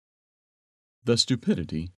The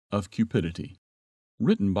Stupidity of Cupidity.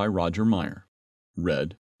 Written by Roger Meyer.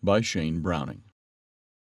 Read by Shane Browning.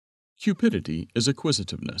 Cupidity is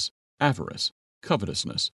acquisitiveness, avarice,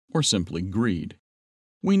 covetousness, or simply greed.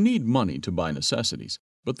 We need money to buy necessities,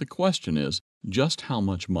 but the question is just how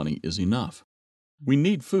much money is enough? We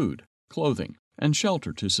need food, clothing, and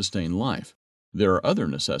shelter to sustain life. There are other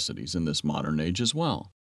necessities in this modern age as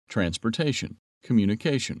well: transportation,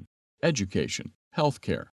 communication, education,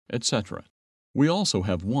 healthcare, etc. We also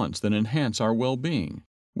have wants that enhance our well-being.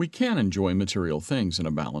 We can enjoy material things in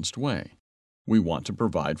a balanced way. We want to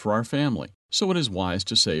provide for our family, so it is wise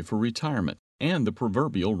to save for retirement and the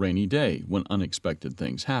proverbial rainy day when unexpected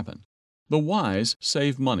things happen. The wise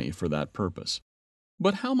save money for that purpose.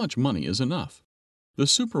 But how much money is enough? The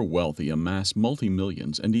super wealthy amass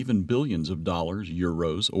multi-millions and even billions of dollars,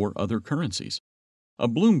 euros, or other currencies. A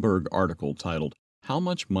Bloomberg article titled, "How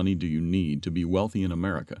Much Money Do You Need to Be Wealthy in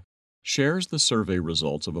America?" shares the survey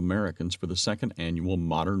results of Americans for the second annual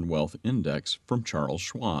Modern Wealth Index from Charles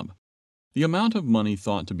Schwab. The amount of money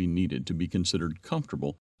thought to be needed to be considered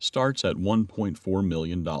comfortable starts at $1.4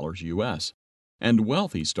 million U.S., and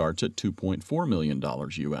wealthy starts at $2.4 million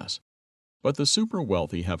U.S. But the super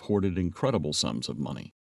wealthy have hoarded incredible sums of money.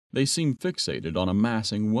 They seem fixated on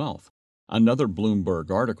amassing wealth. Another Bloomberg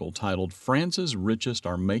article titled, "France's Richest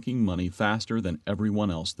Are Making Money Faster Than Everyone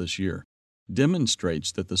Else This Year,"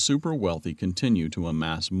 demonstrates that the super wealthy continue to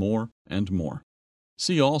amass more and more.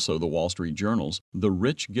 See also the Wall Street Journal's "The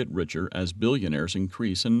Rich Get Richer as Billionaires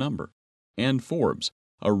Increase in Number," and Forbes,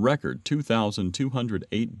 a record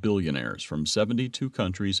 2,208 billionaires from 72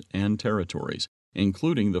 countries and territories,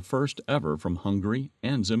 including the first ever from Hungary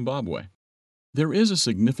and Zimbabwe. There is a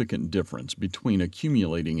significant difference between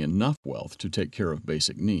accumulating enough wealth to take care of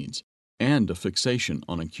basic needs and a fixation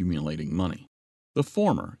on accumulating money. The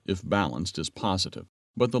former, if balanced, is positive,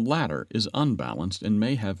 but the latter is unbalanced and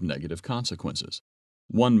may have negative consequences.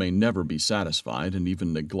 One may never be satisfied and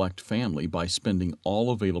even neglect family by spending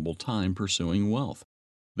all available time pursuing wealth.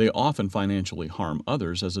 They often financially harm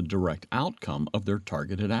others as a direct outcome of their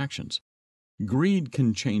targeted actions. Greed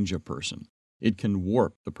can change a person. It can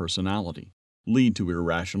warp the personality, lead to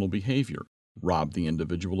irrational behavior, rob the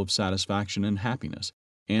individual of satisfaction and happiness,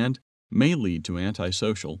 and may lead to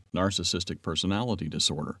antisocial, narcissistic personality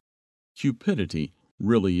disorder. Cupidity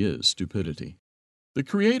really is stupidity. The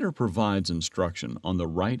Creator provides instruction on the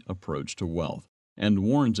right approach to wealth and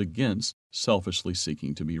warns against selfishly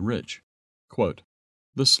seeking to be rich. Quote,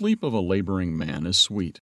 "The sleep of a laboring man is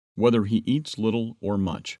sweet, whether he eats little or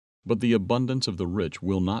much, but the abundance of the rich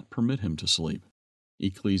will not permit him to sleep."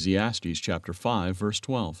 Ecclesiastes chapter 5, verse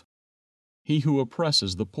 12. "He who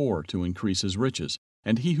oppresses the poor to increase his riches,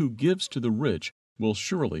 and he who gives to the rich will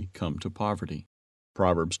surely come to poverty."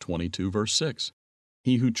 Proverbs 22, verse 6.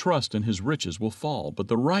 "He who trusts in his riches will fall, but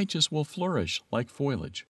the righteous will flourish like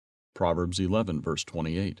foliage." Proverbs 11, verse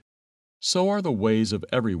 28. So are the ways of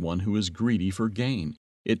everyone who is greedy for gain.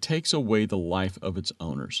 It takes away the life of its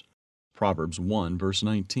owners. Proverbs 1, verse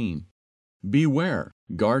 19. Beware,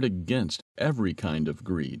 guard against every kind of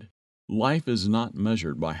greed. Life is not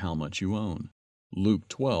measured by how much you own. Luke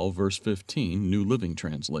 12, verse 15, New Living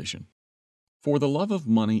Translation. For the love of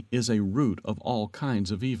money is a root of all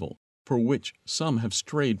kinds of evil, for which some have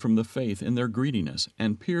strayed from the faith in their greediness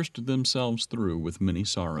and pierced themselves through with many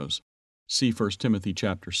sorrows. See 1 Timothy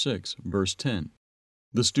chapter 6, verse 10.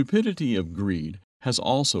 The stupidity of greed has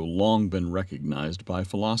also long been recognized by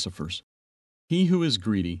philosophers. He who is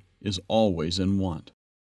greedy is always in want.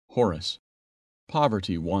 Horace.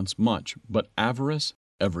 Poverty wants much, but avarice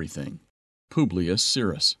everything. Publius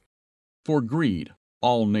Syrus. For greed,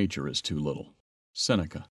 all nature is too little.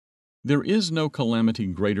 Seneca. There is no calamity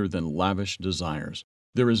greater than lavish desires.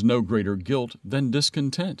 There is no greater guilt than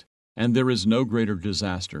discontent, and there is no greater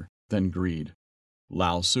disaster than greed.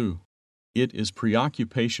 Lao Tzu. It is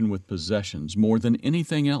preoccupation with possessions more than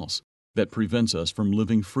anything else that prevents us from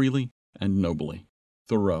living freely and nobly.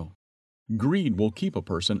 Thoreau. Greed will keep a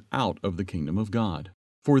person out of the kingdom of God.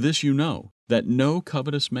 For this you know, that no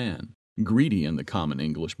covetous man, greedy in the Common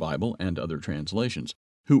English Bible and other translations,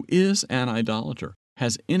 who is an idolater,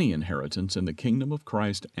 has any inheritance in the kingdom of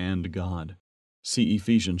Christ and God. See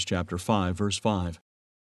Ephesians chapter 5, verse 5.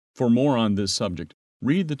 For more on this subject,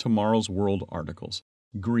 read the Tomorrow's World articles,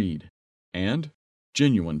 Greed and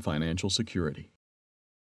Genuine Financial Security.